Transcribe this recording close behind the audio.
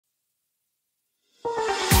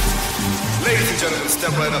Ladies and gentlemen,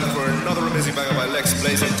 step right up for another amazing banger by Lex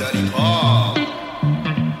Blaze and Daddy Paul.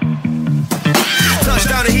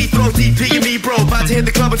 Touchdown to Heathrow, DP and me, bro. About to hit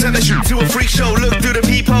the club and turn that shit to a freak show. Look through the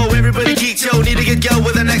peephole, everybody geek, yo. Need to get girl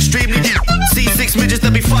with an extremely deep C6 midgets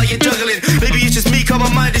that be fighting, juggling. Maybe it's just me, cause my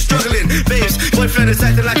mind is struggling. Babes, boyfriend is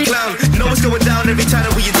acting like a clown. Know what's going down every time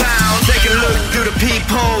that we in town. Take a look through the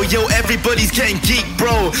peephole, yo. Everybody's getting geek,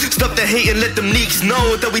 bro. Stop the hate and let them neeks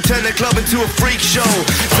know that we turn the club into a freak show.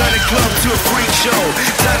 Turn the club to a freak show.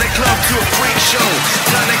 Turn the club to a freak show.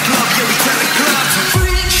 Turn the club, yeah, we turn the club to a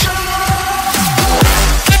freak show.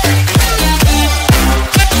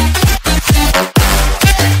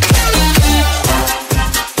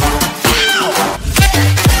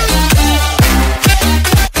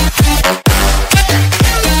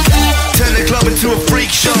 To a freak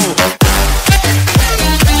show.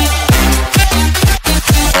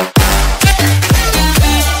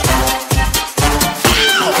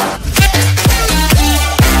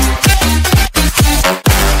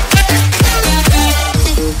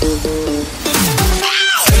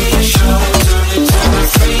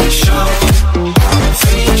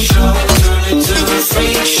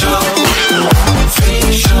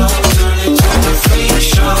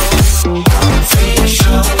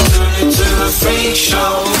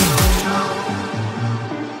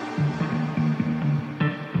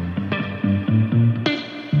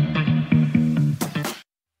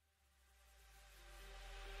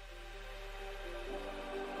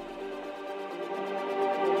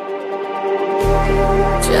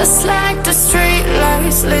 Just like the street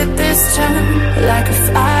lights lit this town, like a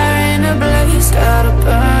fire in a blaze, gotta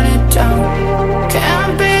burn it down.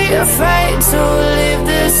 Can't be afraid to leave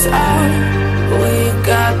this out. We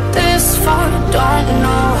got this far, don't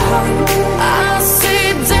know how. I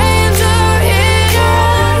see danger in your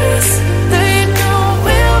eyes. They know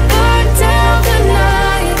we'll burn down the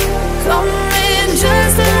night. Coming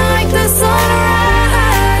just like the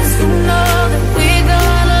sunrise. You know that we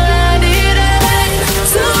gonna light it up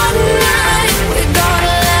tonight. We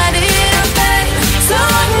gonna light it up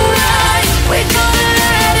tonight. We gonna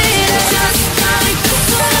light it up just like the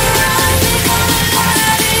sunrise. We gonna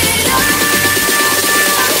light it up now.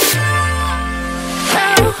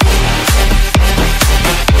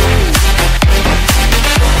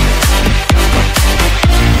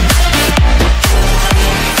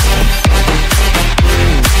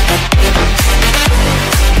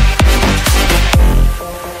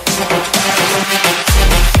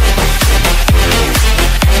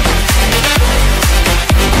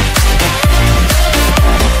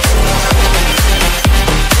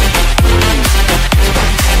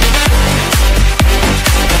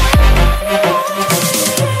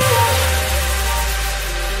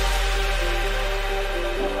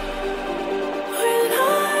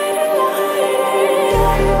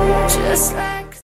 Just like